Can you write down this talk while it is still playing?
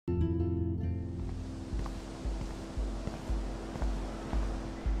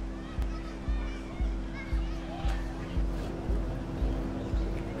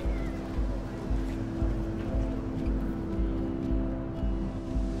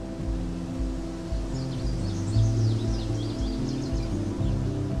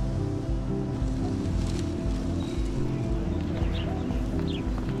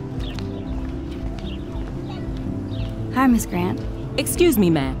Hi, Miss Grant. Excuse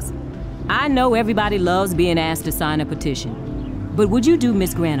me, Max. I know everybody loves being asked to sign a petition, but would you do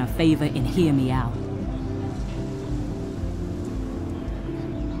Miss Grant a favor and hear me out?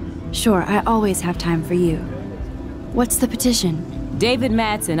 Sure, I always have time for you. What's the petition? David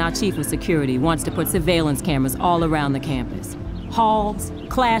Madsen, our chief of security, wants to put surveillance cameras all around the campus. Halls,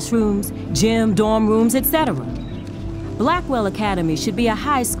 classrooms, gym, dorm rooms, etc. Blackwell Academy should be a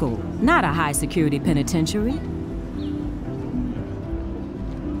high school, not a high-security penitentiary.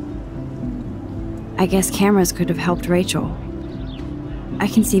 I guess cameras could have helped Rachel. I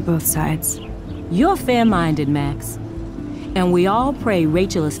can see both sides. You're fair-minded, Max. And we all pray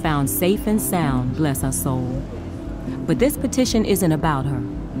Rachel is found safe and sound, bless her soul. But this petition isn't about her.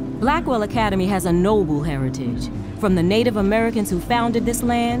 Blackwell Academy has a noble heritage, from the Native Americans who founded this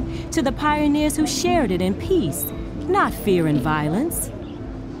land to the pioneers who shared it in peace, not fear and violence.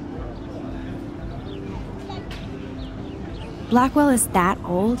 Blackwell is that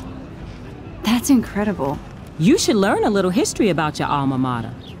old? That's incredible. You should learn a little history about your alma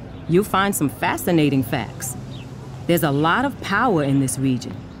mater. You'll find some fascinating facts. There's a lot of power in this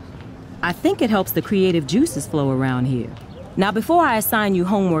region. I think it helps the creative juices flow around here. Now, before I assign you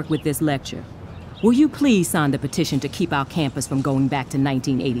homework with this lecture, will you please sign the petition to keep our campus from going back to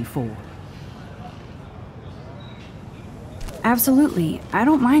 1984? Absolutely. I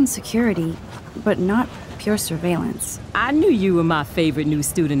don't mind security, but not pure surveillance. I knew you were my favorite new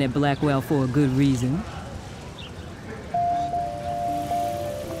student at Blackwell for a good reason.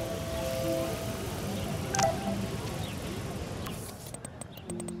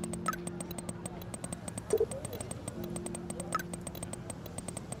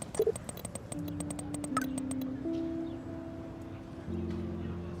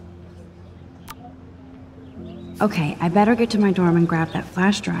 Okay, I better get to my dorm and grab that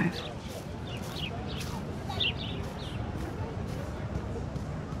flash drive.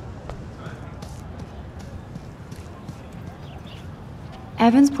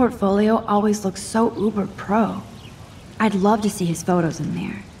 Evan's portfolio always looks so uber pro. I'd love to see his photos in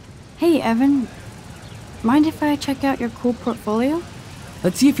there. Hey, Evan. Mind if I check out your cool portfolio?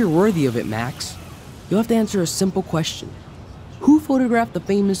 Let's see if you're worthy of it, Max. You'll have to answer a simple question. Who photographed the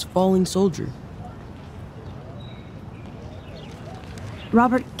famous falling soldier?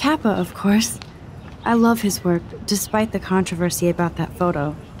 Robert Capa, of course. I love his work, despite the controversy about that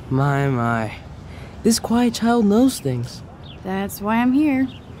photo. My. This quiet child knows things. That's why I'm here.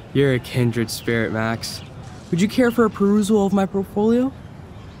 You're a kindred spirit, Max. Would you care for a perusal of my portfolio?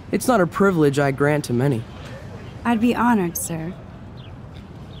 It's not a privilege I grant to many. I'd be honored, sir.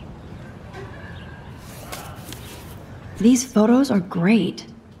 These photos are great.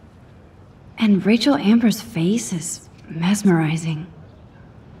 And Rachel Amber's face is mesmerizing.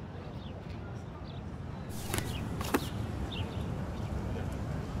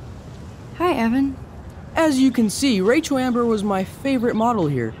 Hi, Evan. As you can see, Rachel Amber was my favorite model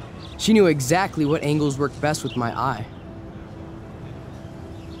here. She knew exactly what angles worked best with my eye.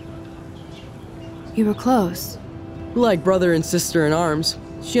 You were close. Like brother and sister in arms,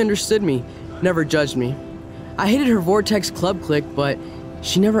 she understood me, never judged me. I hated her Vortex Club clique, but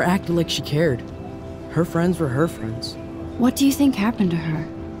she never acted like she cared. Her friends were her friends. What do you think happened to her?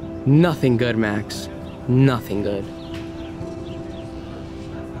 Nothing good, Max. Nothing good.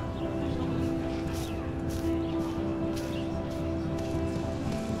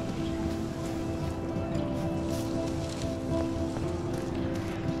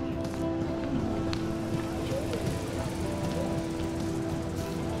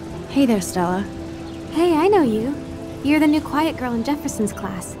 Hey there, Stella. Hey, I know you. You're the new quiet girl in Jefferson's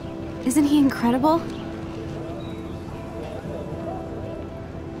class. Isn't he incredible?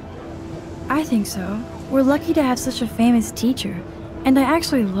 I think so. We're lucky to have such a famous teacher. And I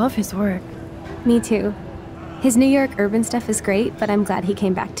actually love his work. Me too. His New York urban stuff is great, but I'm glad he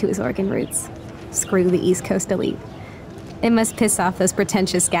came back to his Oregon roots. Screw the East Coast elite. It must piss off those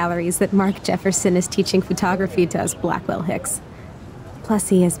pretentious galleries that Mark Jefferson is teaching photography to us Blackwell hicks. Plus,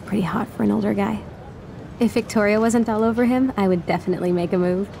 he is pretty hot for an older guy. If Victoria wasn't all over him, I would definitely make a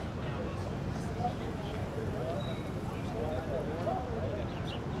move.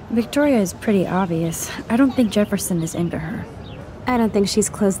 Victoria is pretty obvious. I don't think Jefferson is into her. I don't think she's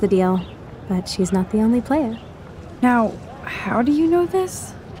closed the deal, but she's not the only player. Now, how do you know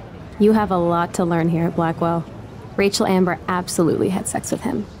this? You have a lot to learn here at Blackwell. Rachel Amber absolutely had sex with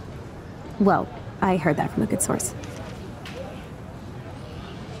him. Well, I heard that from a good source.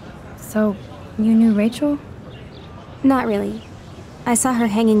 So, you knew Rachel? Not really. I saw her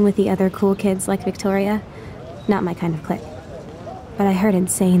hanging with the other cool kids like Victoria. Not my kind of clique. But I heard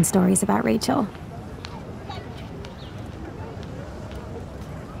insane stories about Rachel.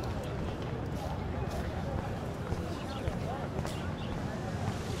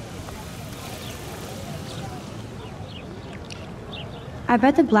 I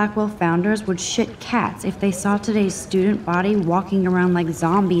bet the Blackwell founders would shit cats if they saw today's student body walking around like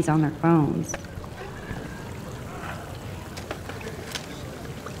zombies on their phones.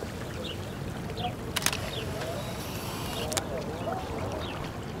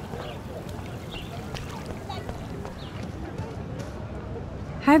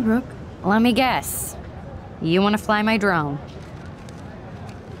 Hi, Brooke. Let me guess. You want to fly my drone?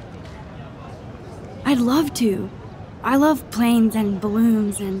 I'd love to. I love planes and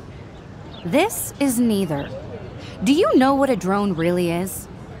balloons and... This is neither. Do you know what a drone really is?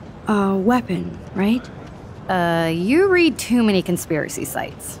 A weapon, right? You read too many conspiracy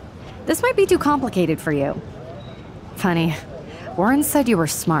sites. This might be too complicated for you. Funny, Warren said you were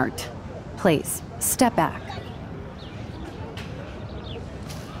smart. Please, step back.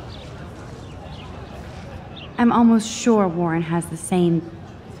 I'm almost sure Warren has the same...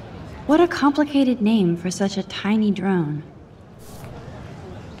 What a complicated name for such a tiny drone.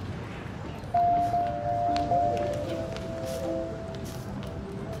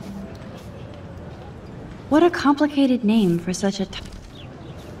 What a complicated name for such a...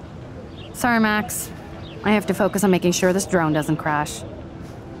 Sorry, Max. I have to focus on making sure this drone doesn't crash.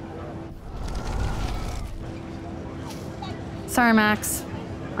 Sorry, Max.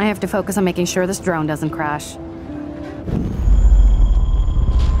 I have to focus on making sure this drone doesn't crash.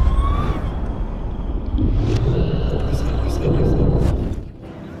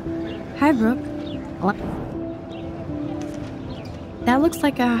 Hi, Brooke. That looks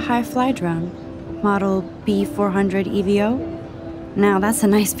like a high-fly drone. Model B400 EVO. Now, that's a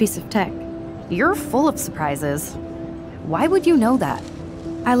nice piece of tech. You're full of surprises. Why would you know that?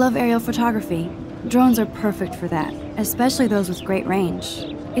 I love aerial photography. Drones are perfect for that, especially those with great range.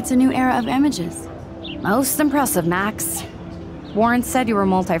 It's a new era of images. Most impressive, Max. Warren said you were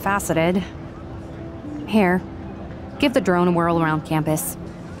multifaceted. Here, give the drone a whirl around campus.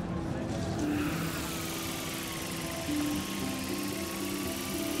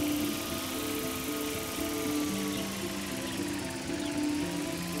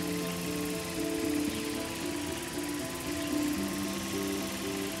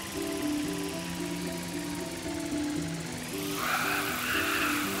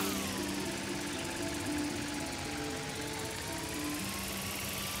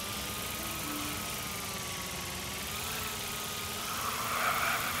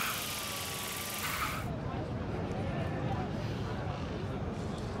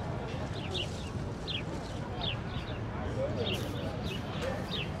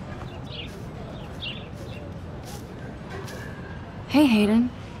 Hey, Hayden.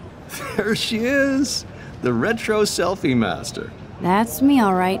 There she is, the retro selfie master. That's me,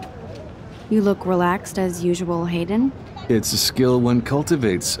 all right. You look relaxed as usual, Hayden. It's a skill one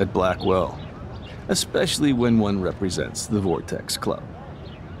cultivates at Blackwell, especially when one represents the Vortex Club.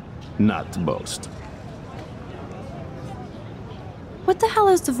 Not to boast. What the hell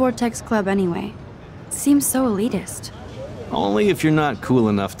is the Vortex Club anyway? It seems so elitist. Only if you're not cool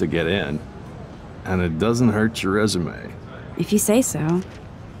enough to get in. And it doesn't hurt your resume. If you say so.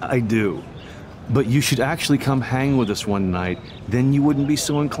 I do. But you should actually come hang with us one night, then you wouldn't be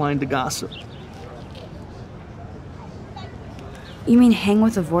so inclined to gossip. You mean hang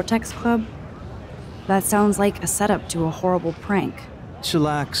with the Vortex Club? That sounds like a setup to a horrible prank.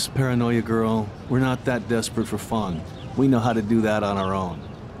 Chillax, paranoia girl. We're not that desperate for fun. We know how to do that on our own.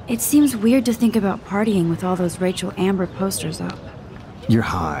 It seems weird to think about partying with all those Rachel Amber posters up. You're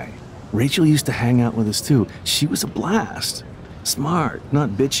high. Rachel used to hang out with us too. She was a blast. Smart, not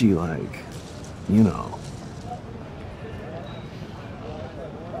bitchy like, you know.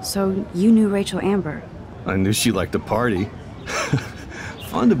 So you knew Rachel Amber? I knew she liked to party.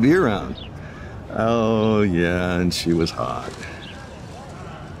 Fun to be around. Oh yeah, and she was hot.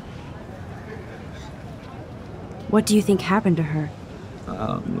 What do you think happened to her? I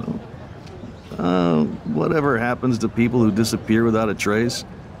don't know. Whatever happens to people who disappear without a trace.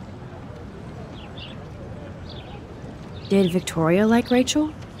 Did Victoria like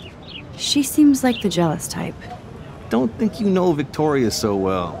Rachel? She seems like the jealous type. Don't think you know Victoria so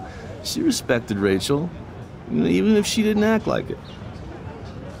well. She respected Rachel, even if she didn't act like it.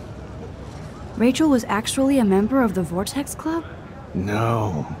 Rachel was actually a member of the Vortex Club?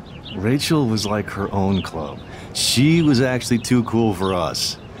 No. Rachel was like her own club. She was actually too cool for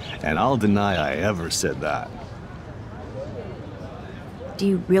us. And I'll deny I ever said that. Do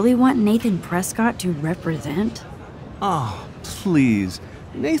you really want Nathan Prescott to represent? Oh, please.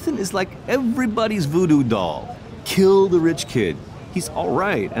 Nathan is like everybody's voodoo doll. Kill the rich kid. He's all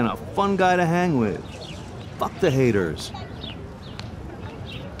right and a fun guy to hang with. Fuck the haters.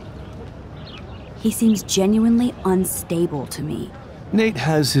 He seems genuinely unstable to me. Nate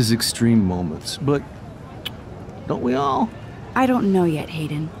has his extreme moments, but don't we all? I don't know yet,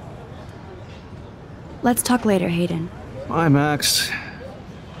 Hayden. Let's talk later, Hayden. Bye, Max.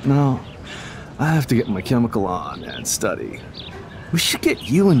 No, I have to get my chemical on and study. We should get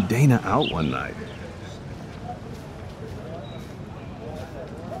you and Dana out one night.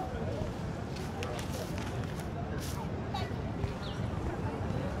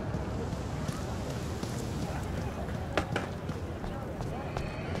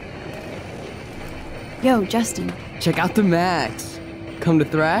 Yo, Justin. Check out the Max. Come to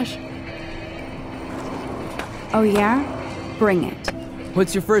thrash? Oh yeah? Bring it.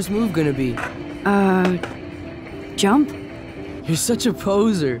 What's your first move gonna be? Jump? You're such a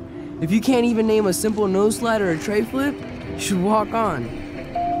poser. If you can't even name a simple nose slide or a tray flip, you should walk on.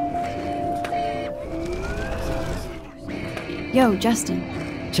 Yo,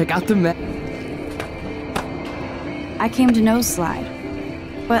 Justin. Check out the Max. I came to nose slide,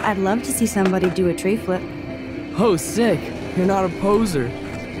 but I'd love to see somebody do a tree flip. Oh, sick. You're not a poser.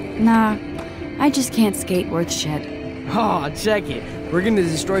 Nah, I just can't skate worth shit. Oh, check it. We're gonna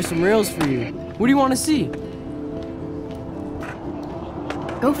destroy some rails for you. What do you want to see?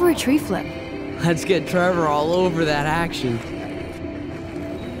 Go for a tree flip. Let's get Trevor all over that action.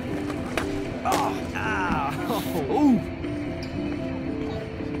 Oh, ow! Ooh.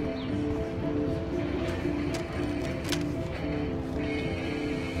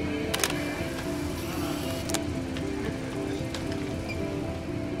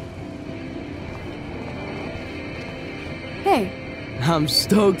 Hey, I'm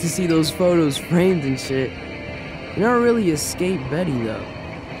stoked to see those photos framed and shit. You're not really a skate Betty, though.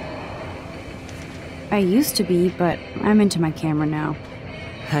 I used to be, but I'm into my camera now.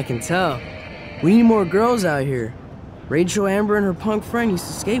 I can tell. We need more girls out here. Rachel, Amber, and her punk friend used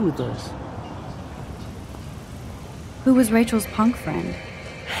to skate with us. Who was Rachel's punk friend?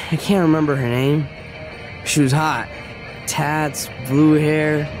 I can't remember her name. She was hot. Tats, blue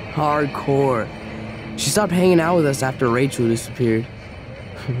hair, hardcore. She stopped hanging out with us after Rachel disappeared.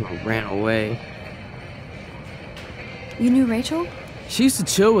 Ran away. You knew Rachel? She used to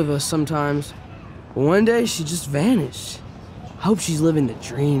chill with us sometimes. But one day, she just vanished. I hope she's living the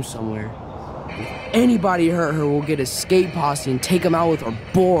dream somewhere. If anybody hurt her, we'll get a skate posse and take them out with our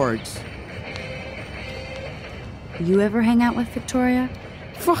boards. You ever hang out with Victoria?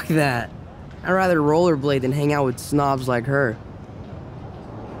 Fuck that. I'd rather rollerblade than hang out with snobs like her.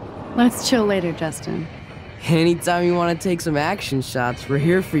 Let's chill later, Justin. Anytime you want to take some action shots, we're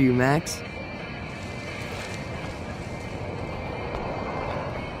here for you, Max.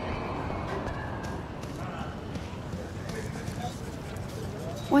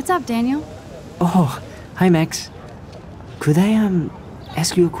 What's up, Daniel? Oh, hi Max. Could I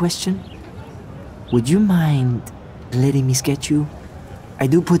ask you a question? Would you mind letting me sketch you? I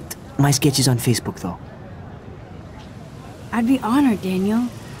do put my sketches on Facebook though. I'd be honored, Daniel.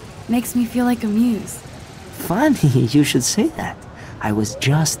 Makes me feel like a muse. Funny, you should say that. I was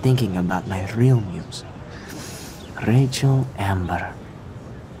just thinking about my real muse. Rachel Amber.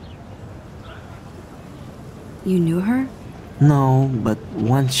 You knew her? No, but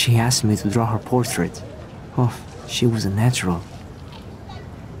once she asked me to draw her portrait. Oh, she was a natural.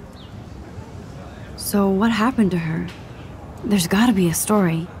 So what happened to her? There's gotta be a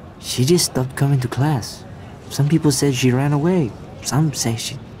story. She just stopped coming to class. Some people said she ran away. Some say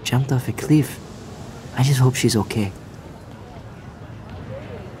she jumped off a cliff. I just hope she's okay.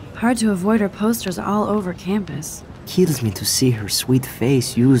 Hard to avoid her posters all over campus. Kills me to see her sweet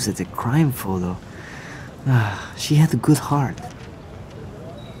face used as a crime photo. She had a good heart.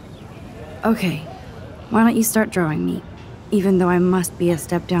 Okay, why don't you start drawing me? Even though I must be a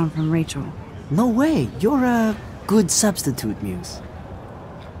step down from Rachel. No way, you're a good substitute, Muse.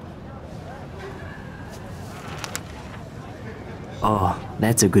 Oh,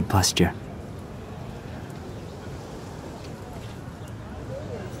 that's a good posture.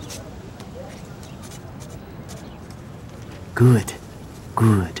 Good,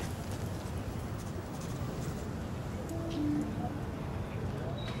 good.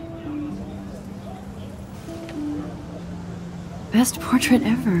 Best portrait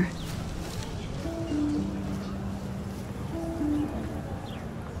ever.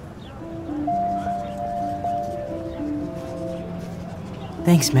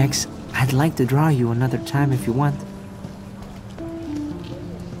 Thanks, Max. I'd like to draw you another time if you want.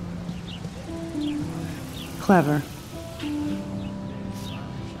 Clever.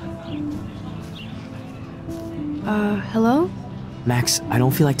 Hello? Max, I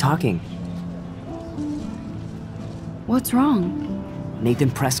don't feel like talking. What's wrong? Nathan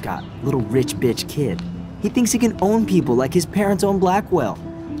Prescott, little rich bitch kid. He thinks he can own people like his parents own Blackwell.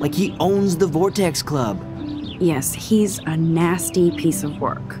 Like he owns the Vortex Club. Yes, he's a nasty piece of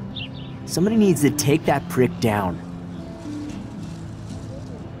work. Somebody needs to take that prick down.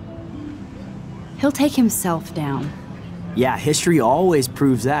 He'll take himself down. Yeah, history always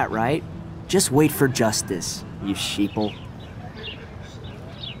proves that, right? Just wait for justice, you sheeple.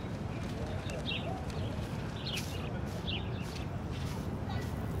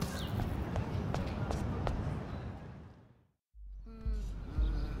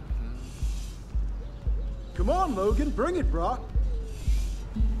 Come on, Logan, bring it, Brock.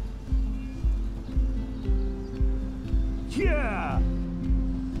 Yeah!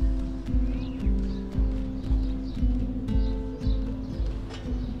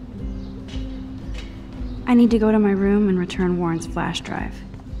 I need to go to my room and return Warren's flash drive.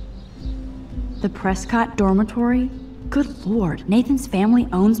 The Prescott dormitory? Good lord, Nathan's family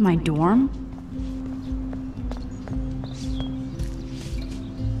owns my dorm?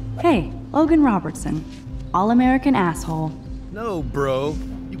 Hey, Logan Robertson. All-American asshole. No, bro.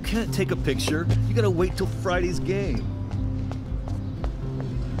 You can't take a picture. You gotta wait till Friday's game.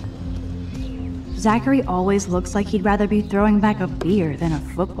 Zachary always looks like he'd rather be throwing back a beer than a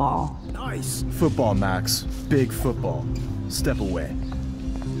football. Nice. Football, Max. Big football. Step away.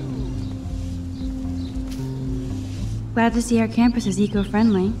 Glad to see our campus is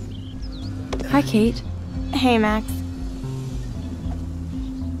eco-friendly. Hi, Kate. Hey, Max.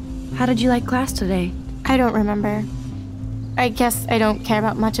 How did you like class today? I don't remember. I guess I don't care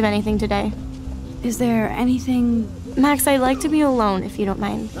about much of anything today. Is there anything... Max, I'd like to be alone if you don't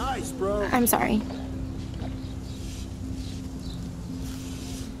mind. Nice, bro. I'm sorry.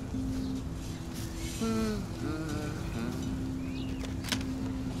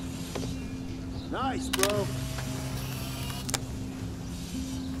 Nice, bro.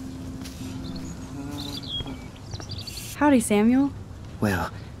 Howdy, Samuel. Well,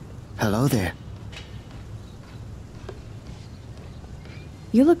 hello there.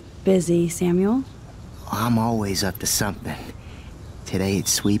 You look busy, Samuel. I'm always up to something. Today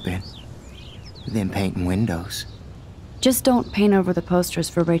it's sweeping, then painting windows. Just don't paint over the posters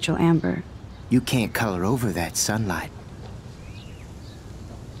for Rachel Amber. You can't color over that sunlight.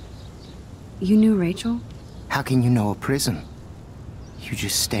 You knew Rachel? How can you know a prism? You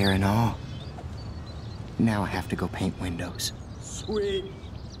just stare in awe. Now I have to go paint windows. Sweet.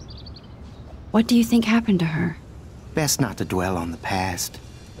 What do you think happened to her? Best not to dwell on the past.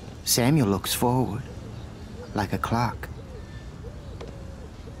 Samuel looks forward, like a clock.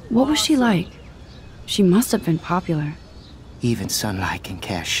 What was she like? She must have been popular. Even sunlight can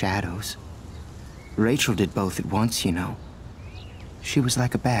cast shadows. Rachel did both at once, you know. She was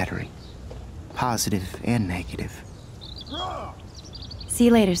like a battery, positive and negative. See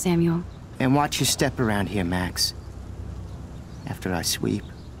you later, Samuel. And watch your step around here, Max. After I sweep,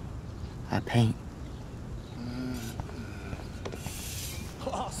 I paint.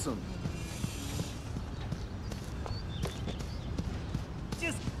 Awesome.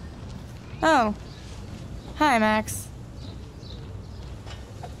 Oh. Hi, Max.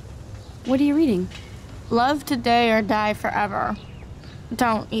 What are you reading? Love today or die forever.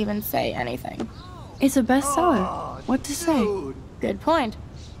 Don't even say anything. It's a bestseller. What to say? Good point.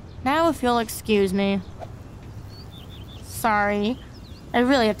 Now if you'll excuse me. Sorry. I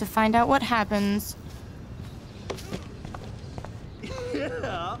really have to find out what happens.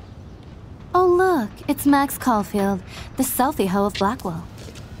 Yeah. Oh, look, it's Max Caulfield, the selfie hoe of Blackwell.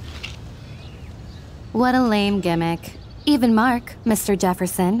 What a lame gimmick. Even Mark, Mr.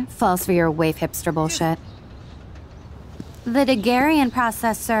 Jefferson, falls for your wave hipster bullshit. The Daguerrean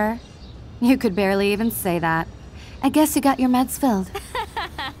process, sir. You could barely even say that. I guess you got your meds filled.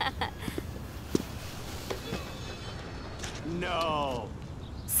 No.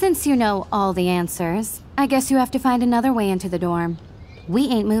 Since you know all the answers, I guess you have to find another way into the dorm. We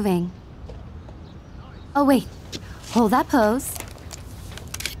ain't moving. Oh, wait. Hold that pose.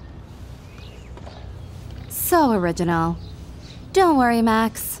 So original. Don't worry,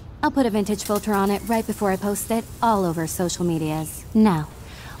 Max. I'll put a vintage filter on it right before I post it all over social medias. Now,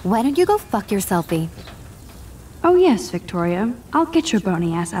 why don't you go fuck your selfie? Oh yes, Victoria. I'll get your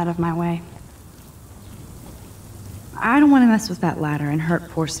bony ass out of my way. I don't want to mess with that ladder and hurt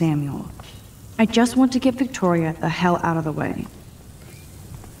poor Samuel. I just want to get Victoria the hell out of the way.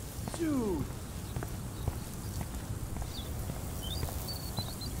 Dude.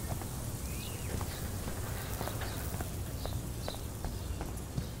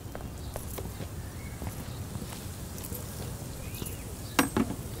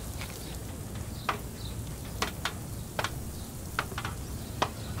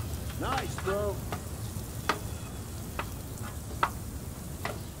 Nice, bro.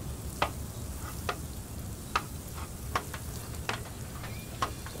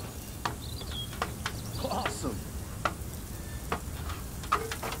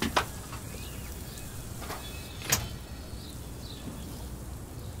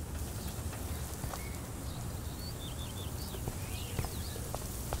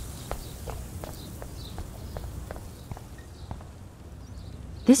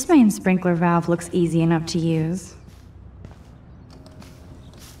 This main sprinkler valve looks easy enough to use.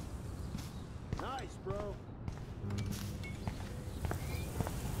 Nice, bro.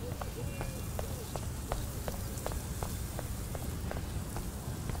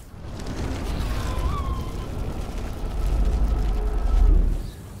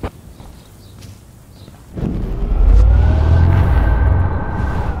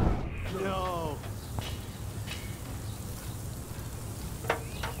 No.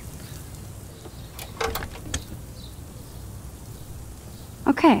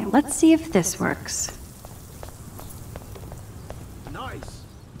 Okay, let's see if this works. Nice.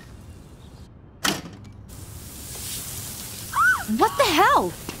 What the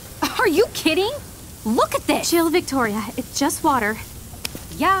hell? Are you kidding? Look at this! Chill, Victoria. It's just water.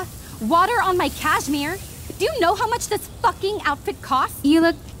 Yeah, water on my cashmere. Do you know how much this fucking outfit costs? You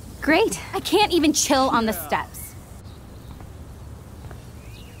look great. I can't even chill on the steps.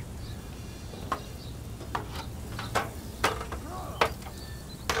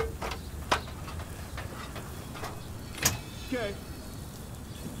 Okay.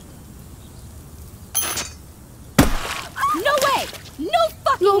 No way! No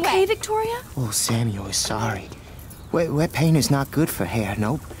fucking You okay, way! Victoria? Oh, Samuel is sorry. Wet paint is not good for hair,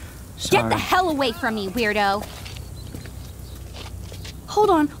 nope. Sorry. Get the hell away from me, weirdo! Hold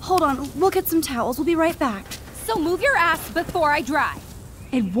on. We'll get some towels. We'll be right back. So move your ass before I dry.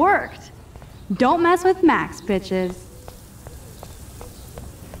 It worked. Don't mess with Max, bitches.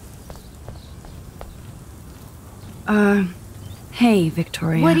 Hey,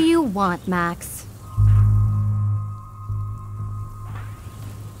 Victoria. What do you want, Max?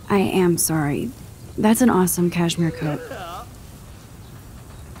 I am sorry. That's an awesome cashmere coat.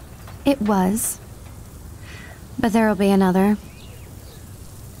 It was. But there'll be another.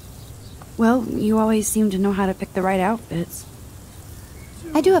 Well, you always seem to know how to pick the right outfits.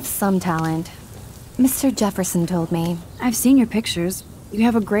 I do have some talent. Mr. Jefferson told me. I've seen your pictures. You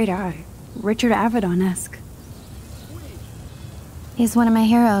have a great eye. Richard Avedon-esque. He's one of my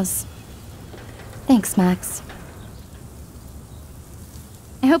heroes. Thanks, Max.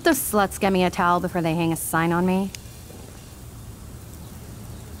 I hope those sluts get me a towel before they hang a sign on me.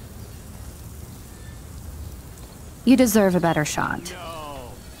 You deserve a better shot.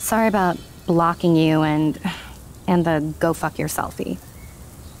 Sorry about blocking you and the go fuck your selfie.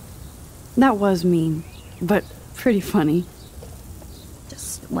 That was mean, but pretty funny.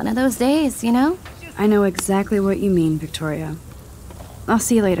 Just one of those days, you know? I know exactly what you mean, Victoria. I'll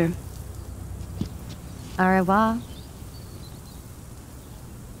see you later. Au revoir.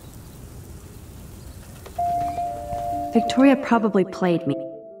 Victoria probably played me.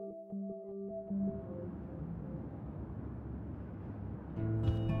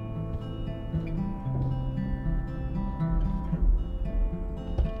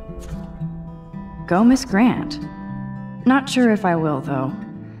 Go, Miss Grant. Not sure if I will, though.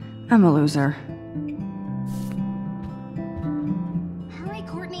 I'm a loser. Hurry,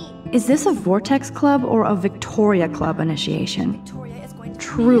 Courtney. Is this a Vortex Club or a Victoria Club initiation?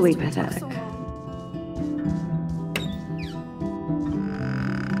 Truly pathetic.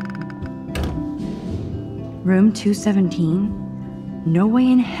 Room 217? No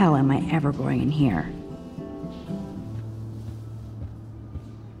way in hell am I ever going in here.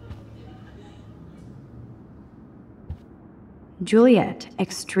 Juliet,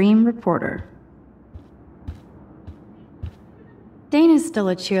 extreme reporter. Dana's still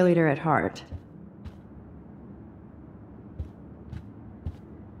a cheerleader at heart.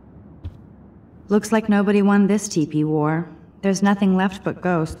 Looks like nobody won this TP war. There's nothing left but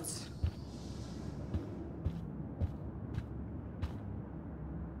ghosts.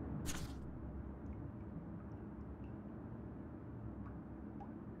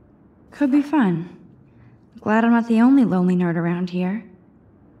 Could be fun. Glad I'm not the only lonely nerd around here.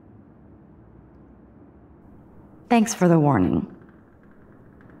 Thanks for the warning.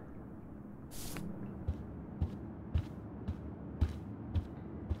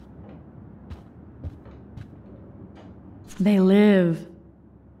 They live.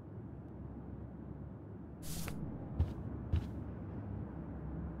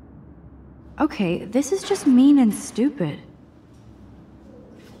 Okay, this is just mean and stupid.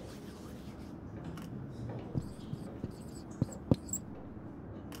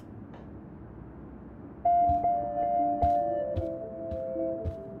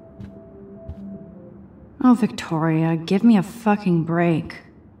 Oh, Victoria, give me a fucking break.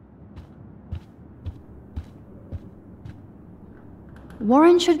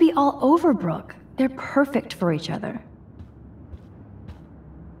 Warren should be all over Brooke. They're perfect for each other.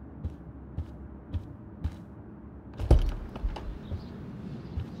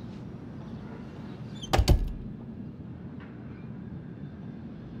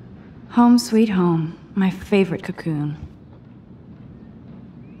 Home sweet home, my favorite cocoon.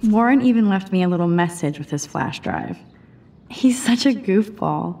 Warren even left me a little message with his flash drive. He's such a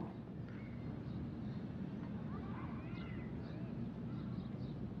goofball.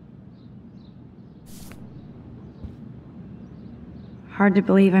 Hard to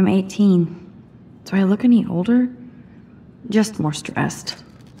believe I'm 18. Do I look any older? Just more stressed.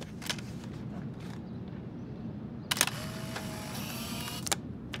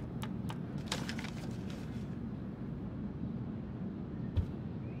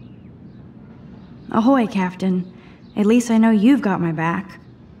 Ahoy, Captain. At least I know you've got my back.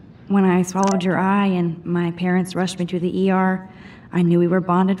 When I swallowed your eye and my parents rushed me to the ER, I knew we were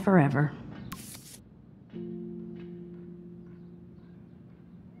bonded forever.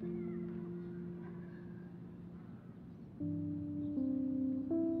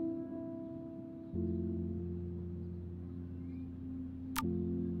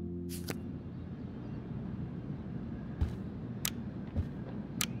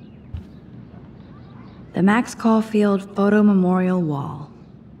 The Max Caulfield Photo Memorial Wall.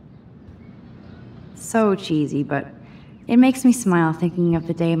 So cheesy, but it makes me smile thinking of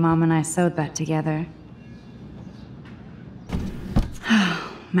the day Mom and I sewed that together.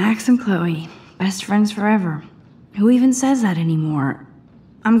 Max and Chloe, best friends forever. Who even says that anymore?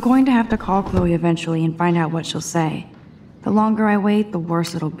 I'm going to have to call Chloe eventually and find out what she'll say. The longer I wait, the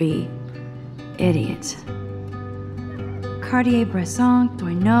worse it'll be. Idiot. Cartier-Bresson,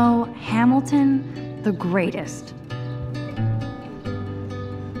 Doisneau, Hamilton, the greatest.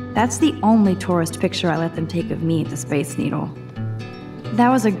 That's the only tourist picture I let them take of me at the Space Needle. That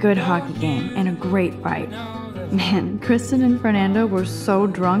was a good hockey game and a great fight. Man, Kristen and Fernando were so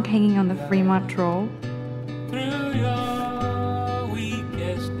drunk hanging on the Fremont Troll.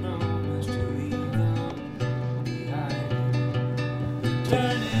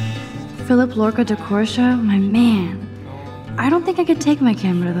 Philip Lorca de Corsia, my man. I don't think I could take my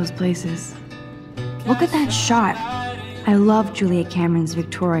camera to those places. Look at that shot. I love Julia Cameron's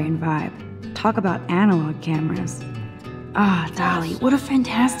Victorian vibe. Talk about analog cameras. Ah, Dolly, what a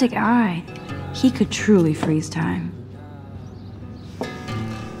fantastic eye. He could truly freeze time.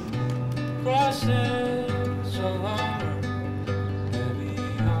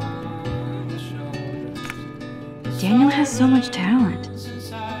 Daniel has so much talent.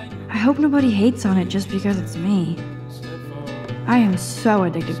 I hope nobody hates on it just because it's me. I am so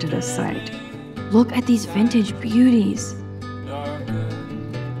addicted to this site. Look at these vintage beauties.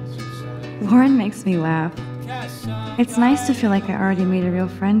 Warren makes me laugh. It's nice to feel like I already made a real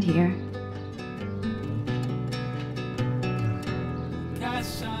friend here.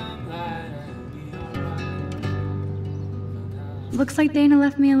 Looks like Dana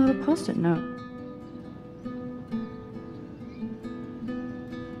left me a little post-it note.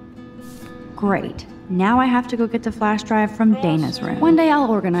 Great. Now I have to go get the flash drive from Dana's room. One day I'll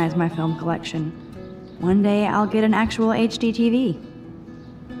organize my film collection. One day I'll get an actual HD TV.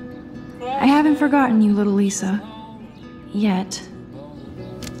 I haven't forgotten you, little Lisa. Yet.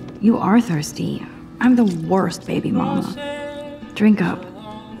 You are thirsty. I'm the worst baby mama. Drink up.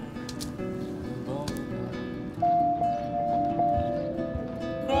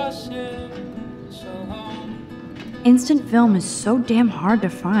 Instant film is so damn hard to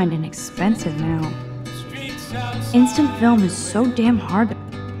find and expensive now. Instant film is so damn hard.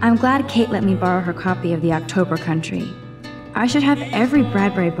 I'm glad Kate let me borrow her copy of The October Country. I should have every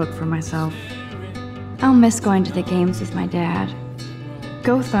Bradbury book for myself. I'll miss going to the games with my dad.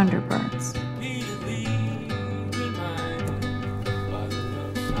 Go Thunderbirds.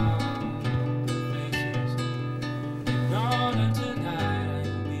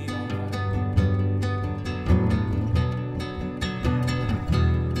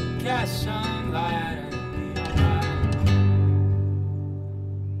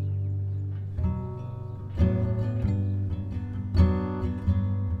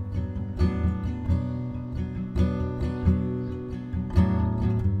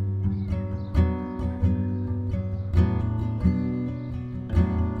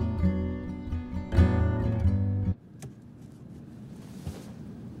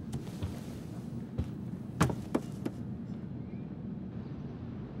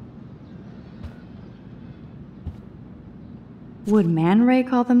 Would Man Ray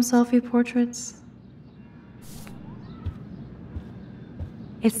call them selfie portraits?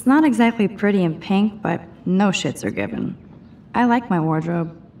 It's not exactly pretty and pink, but no shits are given. I like my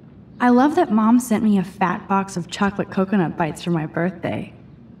wardrobe. I love that Mom sent me a fat box of chocolate coconut bites for my birthday.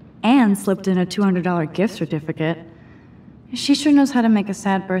 And slipped in a $200 gift certificate. She sure knows how to make a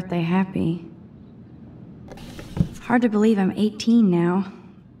sad birthday happy. Hard to believe I'm 18 now.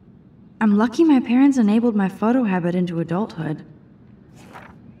 I'm lucky my parents enabled my photo habit into adulthood.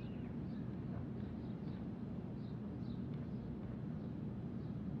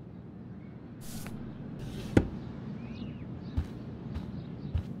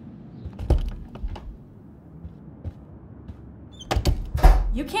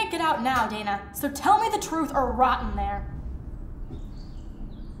 You can't get out now, Dana, so tell me the truth or rot in there.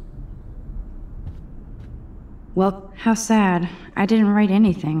 Well, how sad. I didn't write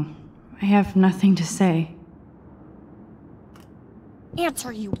anything. I have nothing to say.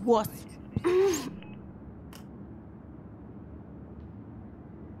 Answer, you wuss.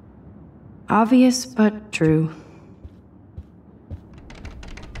 Obvious, but true.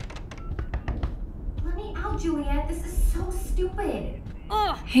 Let me out, Juliet. This is so stupid.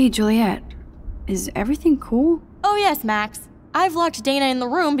 Ugh. Hey, Juliet. Is everything cool? Oh yes, Max. I've locked Dana in the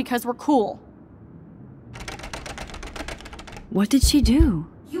room because we're cool. What did she do?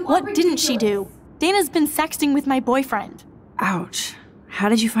 What didn't she do? Dana's been sexting with my boyfriend. Ouch. How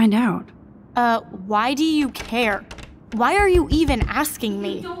did you find out? Why do you care? Why are you even asking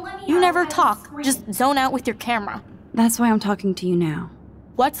me? You never talk, just zone out with your camera. That's why I'm talking to you now.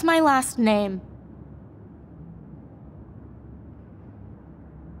 What's my last name?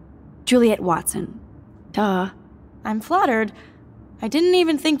 Juliet Watson. Duh. I'm flattered. I didn't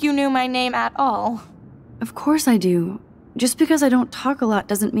even think you knew my name at all. Of course I do. Just because I don't talk a lot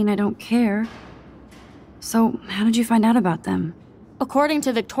doesn't mean I don't care. So, how did you find out about them? According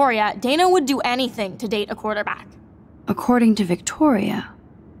to Victoria, Dana would do anything to date a quarterback. According to Victoria?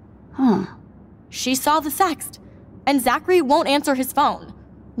 Huh. She saw the sext, and Zachary won't answer his phone.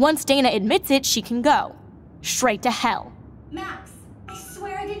 Once Dana admits it, she can go. Straight to hell. Max, I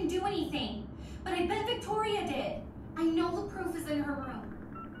swear I didn't do anything. But I bet Victoria did. I know the proof is in her room.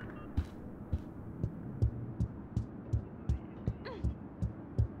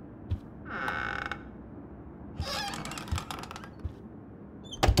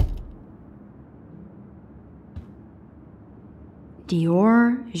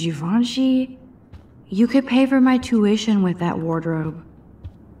 Dior, Givenchy. You could pay for my tuition with that wardrobe.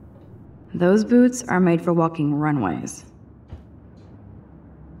 Those boots are made for walking runways.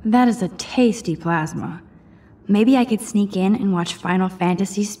 That is a tasty plasma. Maybe I could sneak in and watch Final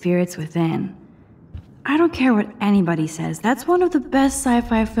Fantasy Spirits Within. I don't care what anybody says, that's one of the best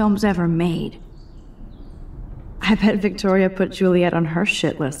sci-fi films ever made. I bet Victoria put Juliet on her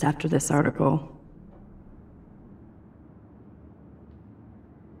shit list after this article.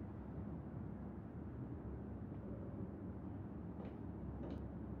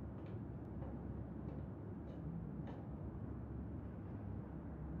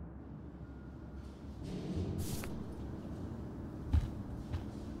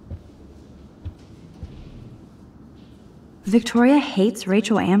 Victoria hates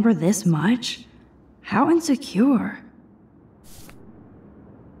Rachel Amber this much? How insecure.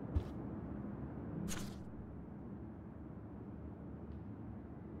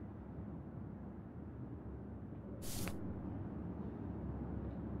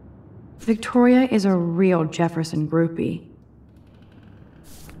 Victoria is a real Jefferson groupie.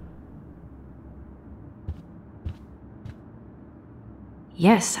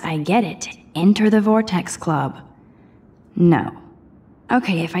 Yes, I get it. Enter the Vortex Club. No.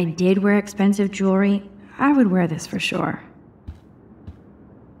 Okay, if I did wear expensive jewelry, I would wear this for sure.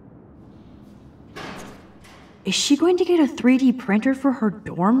 Is she going to get a 3D printer for her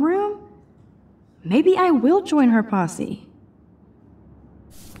dorm room? Maybe I will join her posse.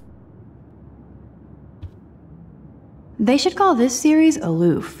 They should call this series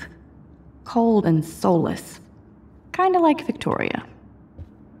Aloof. Cold and soulless. Kinda like Victoria.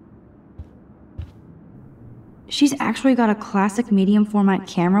 She's actually got a classic medium format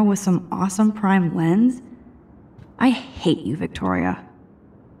camera with some awesome prime lens. I hate you, Victoria.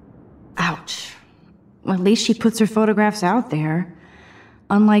 Ouch. Well, at least she puts her photographs out there.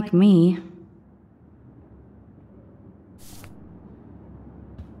 Unlike me.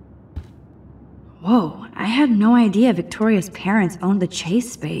 Whoa, I had no idea Victoria's parents owned the Chase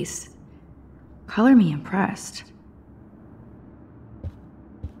space. Color me impressed.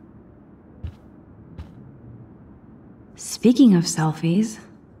 Speaking of selfies,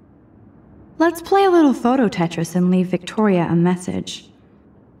 let's play a little photo Tetris and leave Victoria a message.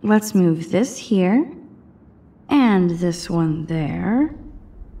 Let's move this here, and this one there.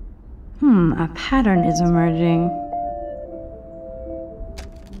 A pattern is emerging.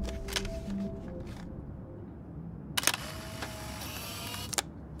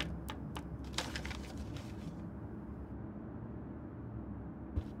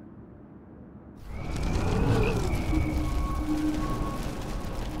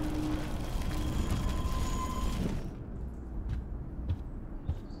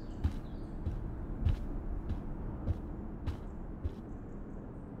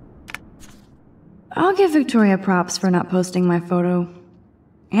 I'll give Victoria props for not posting my photo.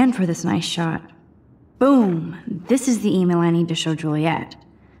 And for this nice shot. Boom! This is the email I need to show Juliet.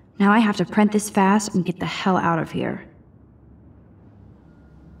 Now I have to print this fast and get the hell out of here.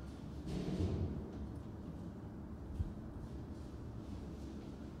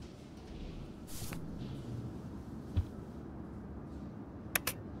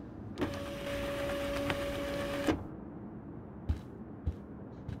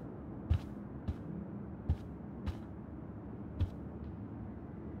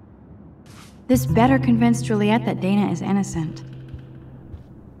 This better convince Juliet that Dana is innocent.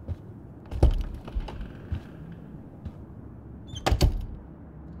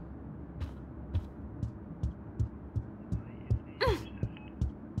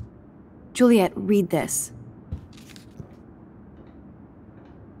 Juliet, read this.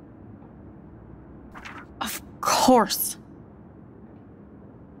 Of course.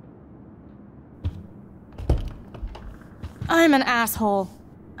 I'm an asshole.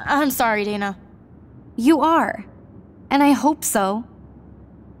 I'm sorry, Dana. You are. And I hope so.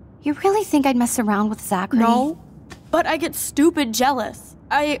 You really think I'd mess around with Zachary? No, but I get stupid jealous.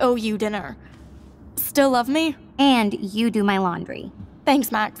 I owe you dinner. Still love me? And you do my laundry.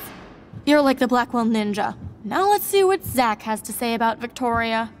 Thanks, Max. You're like the Blackwell Ninja. Now let's see what Zach has to say about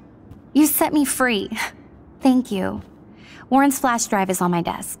Victoria. You set me free. Thank you. Warren's flash drive is on my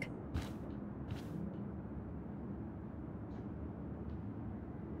desk.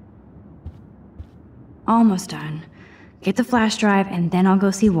 Almost done. Get the flash drive and then I'll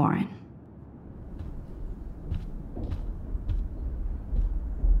go see Warren.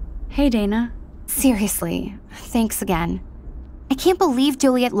 Hey, Dana. Seriously, thanks again. I can't believe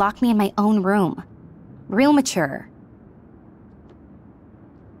Juliet locked me in my own room. Real mature.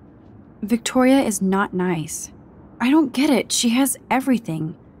 Victoria is not nice. I don't get it. She has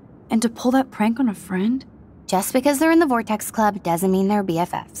everything. And to pull that prank on a friend? Just because they're in the Vortex Club doesn't mean they're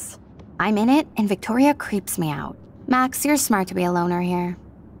BFFs. I'm in it, and Victoria creeps me out. Max, you're smart to be a loner here.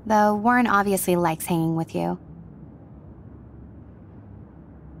 Though Warren obviously likes hanging with you.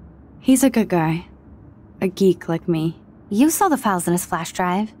 He's a good guy. A geek like me. You saw the files in his flash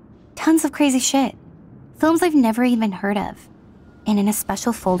drive. Tons of crazy shit. Films I've never even heard of. And in a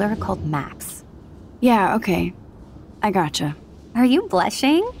special folder called Max. Yeah, okay. I gotcha. Are you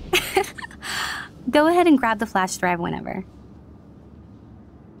blushing? Go ahead and grab the flash drive whenever.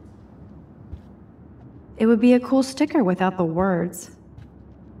 It would be a cool sticker without the words.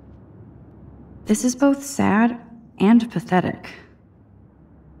 This is both sad and pathetic.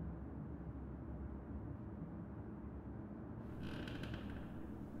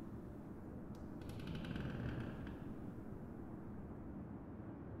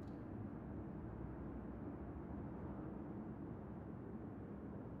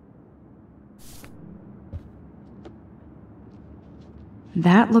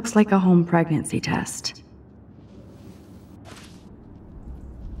 That looks like a home pregnancy test.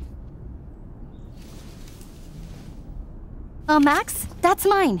 Max, that's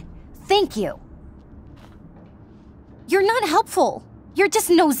mine. Thank you. You're not helpful. You're just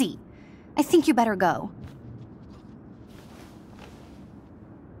nosy. I think you better go.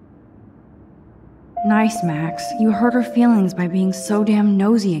 Nice, Max. You hurt her feelings by being so damn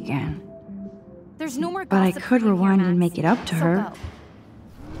nosy again. There's no more But I gossip could here, rewind Max. and make it up to her. Go.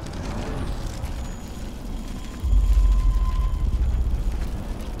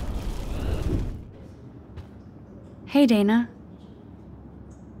 Hey, Dana.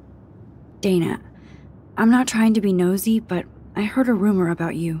 Dana, I'm not trying to be nosy, but I heard a rumor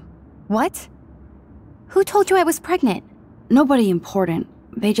about you. What? Who told you I was pregnant? Nobody important.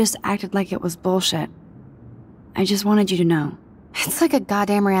 They just acted like it was bullshit. I just wanted you to know. It's like a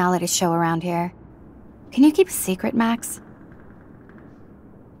goddamn reality show around here. Can you keep a secret, Max?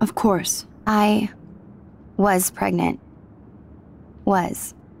 Of course. I was pregnant.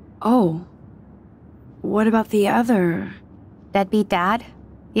 Was. Oh. What about the other? Deadbeat dad?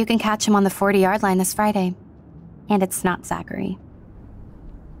 You can catch him on the 40-yard line this Friday. And it's not Zachary.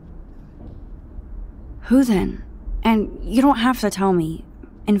 Who then? And you don't have to tell me.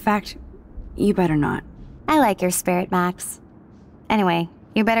 In fact, you better not. I like your spirit, Max. Anyway,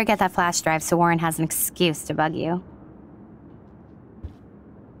 you better get that flash drive so Warren has an excuse to bug you.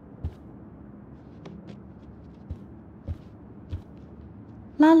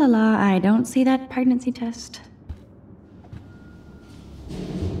 La la la, I don't see that pregnancy test.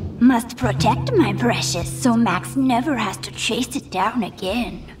 Must protect my precious so Max never has to chase it down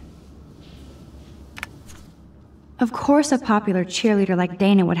again. Of course a popular cheerleader like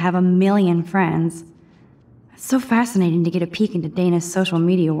Dana would have a million friends. It's so fascinating to get a peek into Dana's social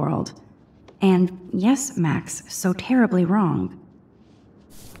media world. And yes, Max, so terribly wrong.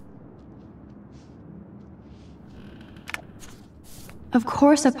 Of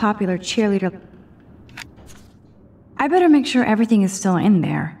course a popular cheerleader... I better make sure everything is still in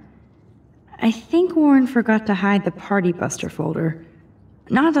there. I think Warren forgot to hide the Party Buster folder.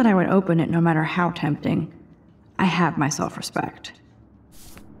 Not that I would open it no matter how tempting. I have my self-respect.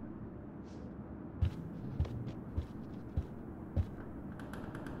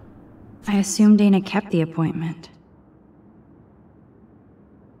 I assume Dana kept the appointment.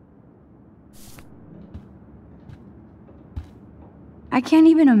 I can't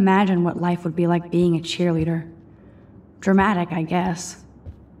even imagine what life would be like being a cheerleader. Dramatic, I guess.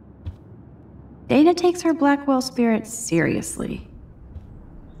 Dana takes her Blackwell spirit seriously.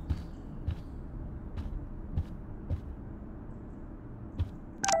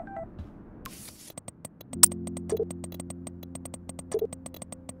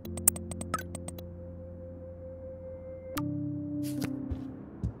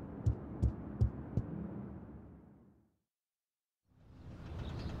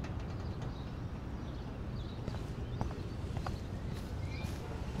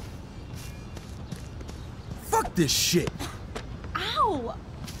 Fuck this shit! Ow!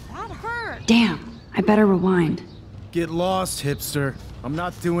 That hurt! Damn, I better rewind. Get lost, hipster. I'm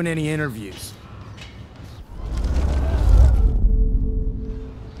not doing any interviews.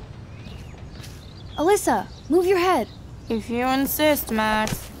 Alyssa, move your head. If you insist,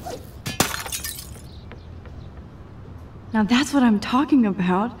 Max. Now that's what I'm talking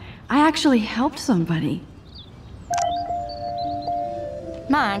about. I actually helped somebody.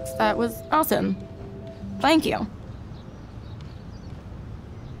 Max, that was awesome. Thank you.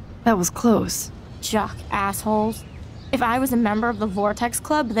 That was close. Jock assholes. If I was a member of the Vortex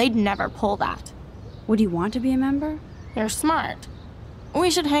Club, they'd never pull that. Would you want to be a member? You're smart.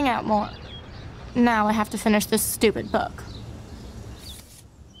 We should hang out more. Now I have to finish this stupid book.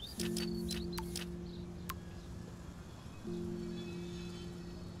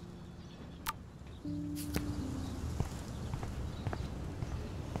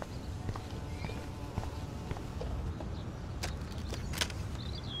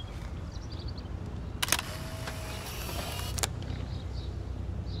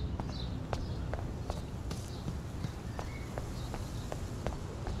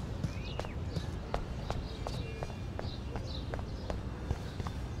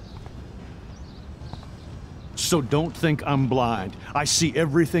 So don't think I'm blind. I see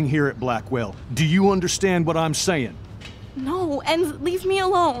everything here at Blackwell. Do you understand what I'm saying? No, and leave me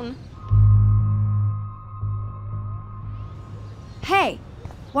alone. Hey,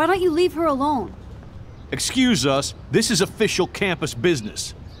 why don't you leave her alone? Excuse us, this is official campus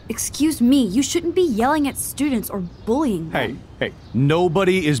business. Excuse me, you shouldn't be yelling at students or bullying them. Hey,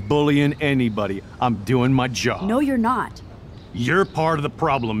 nobody is bullying anybody. I'm doing my job. No, you're not. You're part of the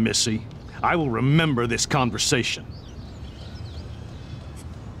problem, Missy. I will remember this conversation.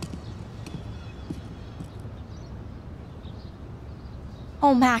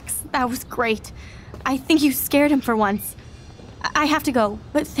 Oh, Max, that was great. I think you scared him for once. I have to go,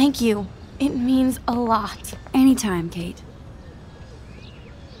 but thank you. It means a lot. Anytime, Kate.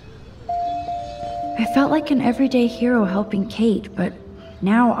 I felt like an everyday hero helping Kate, but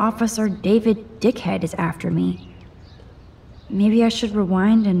now Officer David Dickhead is after me. Maybe I should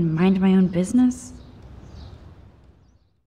rewind and mind my own business?